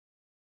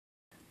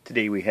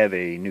Today we have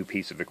a new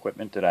piece of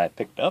equipment that I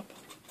picked up.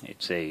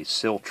 It's a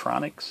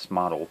Siltronix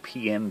model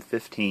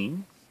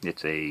PM-15.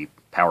 It's a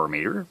power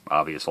meter,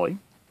 obviously.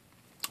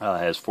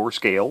 Has 4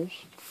 scales,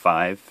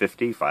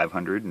 550,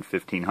 500, and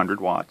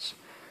 1500 watts,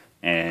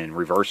 and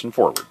reverse and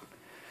forward.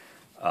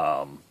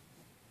 I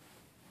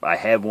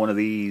have one of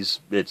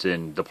these. It's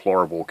in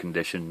deplorable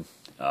condition.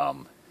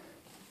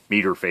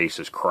 Meter face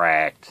is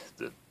cracked.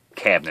 The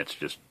cabinet's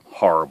just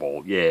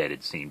horrible. Yeah, it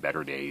had seen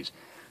better days.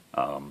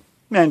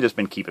 And just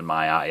been keeping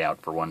my eye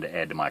out for one to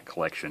add to my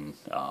collection.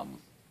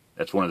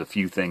 That's one of the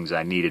few things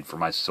I needed for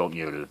my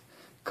to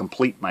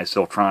complete my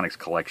Siltronix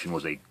collection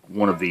was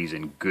one of these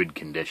in good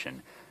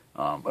condition.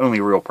 Only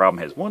real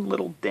problem has one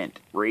little dent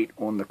right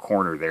on the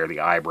corner there, the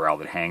eyebrow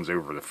that hangs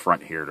over the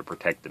front here to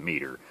protect the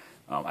meter.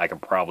 I can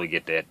probably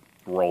get that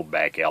rolled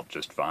back out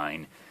just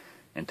fine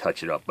and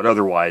touch it up. But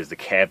otherwise, the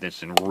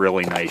cabinet's in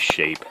really nice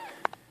shape.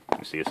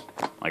 You see, it's,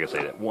 like I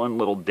say, that one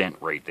little dent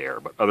right there.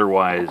 But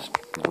otherwise,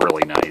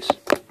 really nice.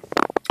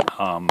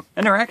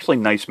 And they're actually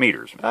nice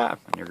meters. And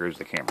there goes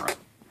the camera.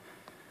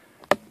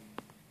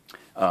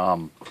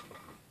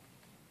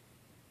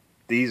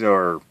 These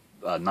are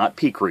not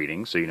peak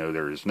readings, so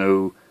there's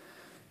no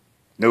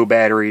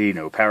battery,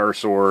 no power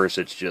source.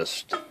 It's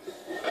just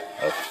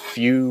a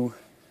few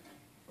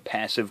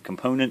passive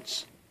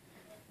components.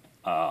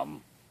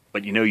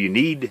 But you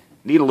need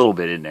a little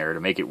bit in there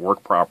to make it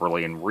work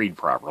properly and read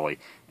properly.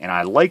 And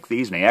I like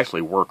these, and they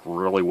actually work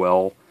really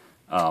well.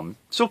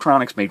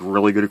 Siltronix made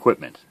really good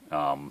equipment.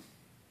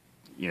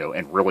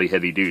 And really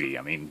heavy duty.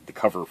 I mean, the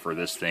cover for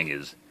this thing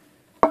is,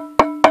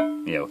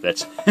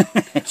 that's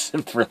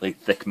it's really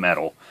thick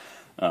metal.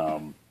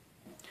 But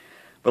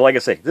like I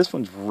say, this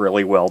one's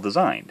really well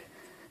designed.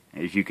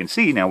 As you can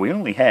see, now we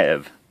only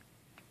have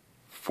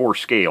 4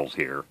 scales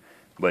here,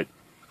 but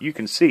you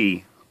can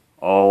see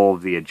all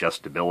the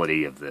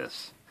adjustability of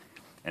this.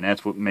 And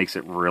that's what makes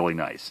it really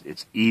nice.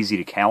 It's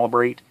easy to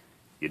calibrate.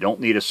 You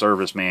don't need a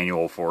service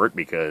manual for it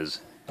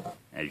because,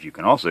 as you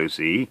can also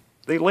see,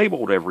 they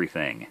labeled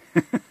everything.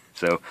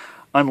 So,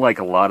 unlike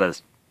a lot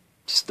of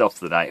stuff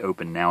that I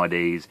open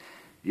nowadays,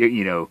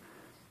 a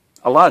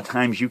lot of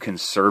times you can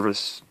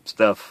service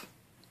stuff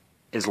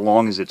as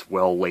long as it's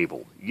well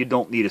labeled. You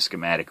don't need a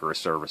schematic or a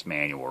service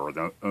manual or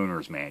the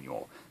owner's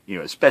manual,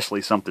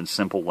 especially something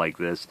simple like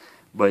this.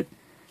 But,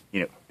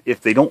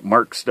 if they don't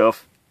mark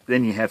stuff,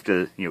 then you have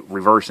to,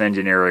 reverse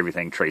engineer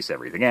everything, trace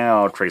everything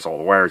out, trace all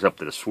the wires up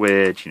to the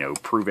switch,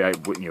 prove out,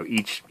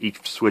 each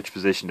switch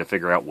position to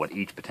figure out what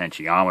each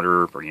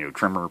potentiometer or,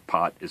 trimmer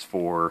pot is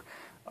for.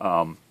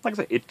 Like I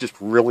said, it's just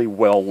really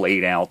well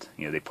laid out.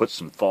 They put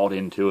some thought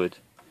into it.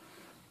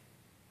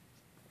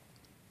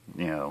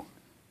 You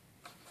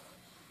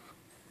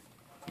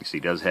see,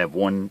 it does have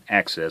one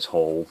access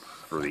hole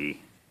for the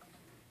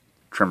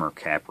trimmer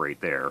cap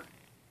right there.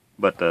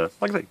 But,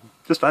 like I say,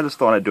 I just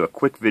thought I'd do a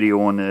quick video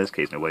on this, in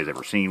case nobody's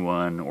ever seen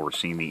one, or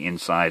seen the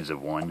insides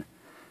of one.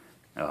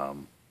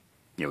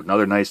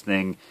 Another nice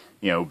thing,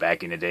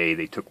 back in the day,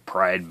 they took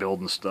pride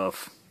building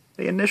stuff.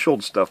 They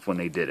initialed stuff when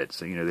they did it.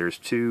 So, there's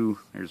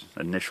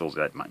initials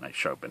that might not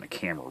show up in the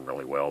camera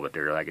really well, but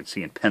there, I can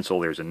see in pencil,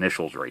 there's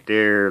initials right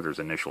there, there's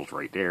initials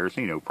right there.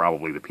 So,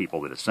 probably the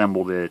people that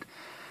assembled it,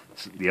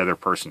 the other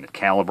person that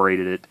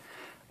calibrated it.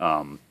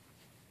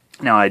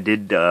 Now, I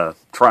did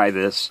try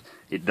this.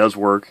 It does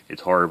work.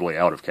 It's horribly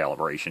out of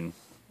calibration.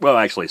 Well,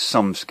 actually,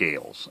 some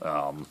scales.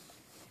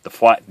 The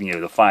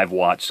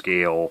 5-watt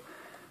scale,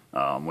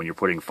 when you're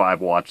putting 5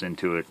 watts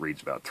into it,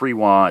 reads about 3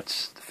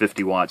 watts. The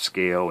 50-watt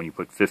scale, when you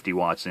put 50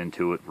 watts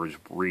into it, was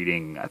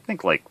reading, I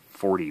think, like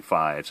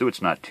 45. So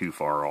it's not too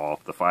far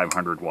off. The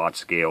 500-watt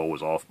scale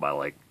was off by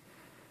like,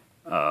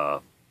 I'm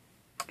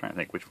trying to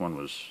think which one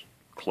was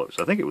close.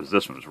 I think it was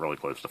this one was really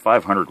close. The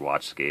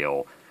 500-watt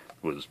scale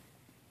was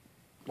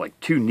like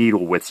 2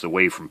 needle widths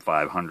away from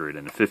 500,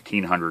 and the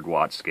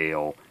 1500-watt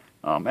scale,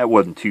 that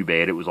wasn't too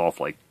bad. It was off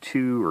like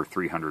 200 or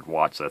 300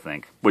 watts, I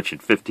think, which at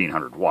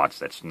 1500 watts,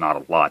 that's not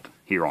a lot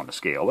here on the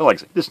scale. But like I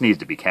said, this needs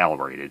to be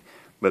calibrated.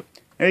 But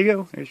there you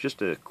go. There's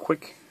just a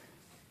quick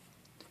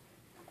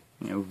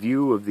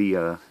view of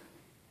the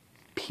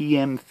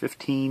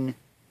PM-15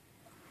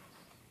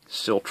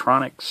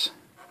 Siltronix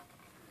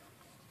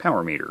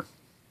power meter.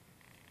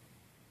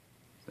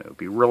 So it'd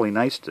be really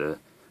nice to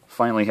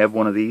finally have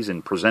one of these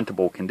in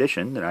presentable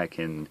condition that I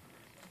can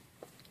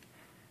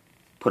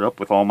put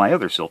up with all my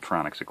other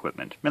Siltronix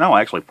equipment. And I'll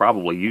actually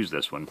probably use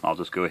this one. I'll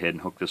just go ahead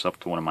and hook this up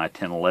to one of my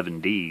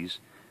 1011Ds.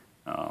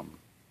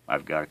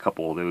 I've got a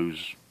couple of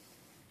those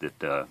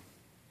that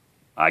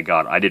I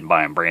got. I didn't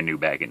buy them brand new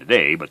back in the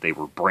day, but they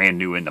were brand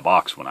new in the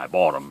box when I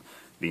bought them.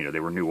 They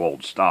were new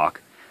old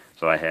stock.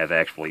 So I have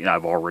actually,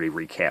 I've already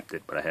recapped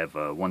it, but I have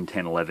one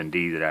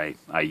 1011D that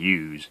I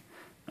use.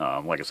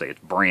 Like I say, it's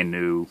brand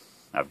new.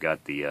 I've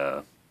got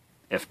the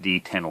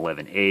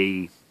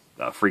FD1011A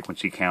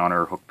frequency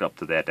counter hooked up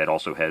to that. That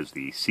also has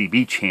the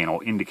CB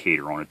channel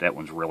indicator on it. That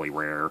one's really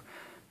rare.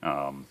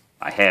 I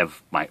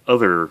have my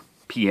other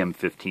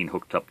PM-15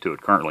 hooked up to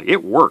it currently.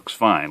 It works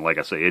fine. Like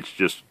I say, it's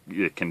just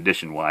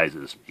condition-wise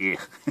is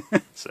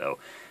so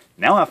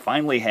now I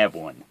finally have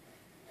one.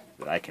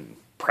 that I can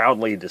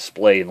proudly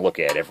display and look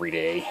at every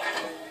day.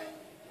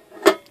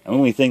 The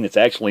only thing that's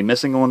actually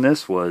missing on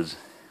this was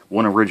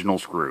one original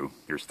screw.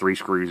 There's 3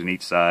 screws in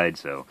each side,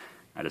 so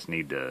I just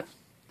need to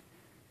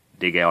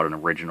dig out an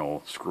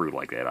original screw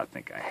like that. I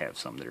think I have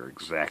some that are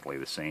exactly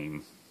the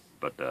same.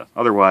 But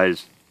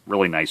otherwise,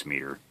 really nice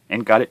meter.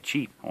 And got it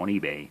cheap on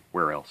eBay.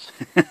 Where else?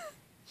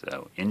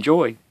 So,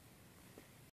 enjoy.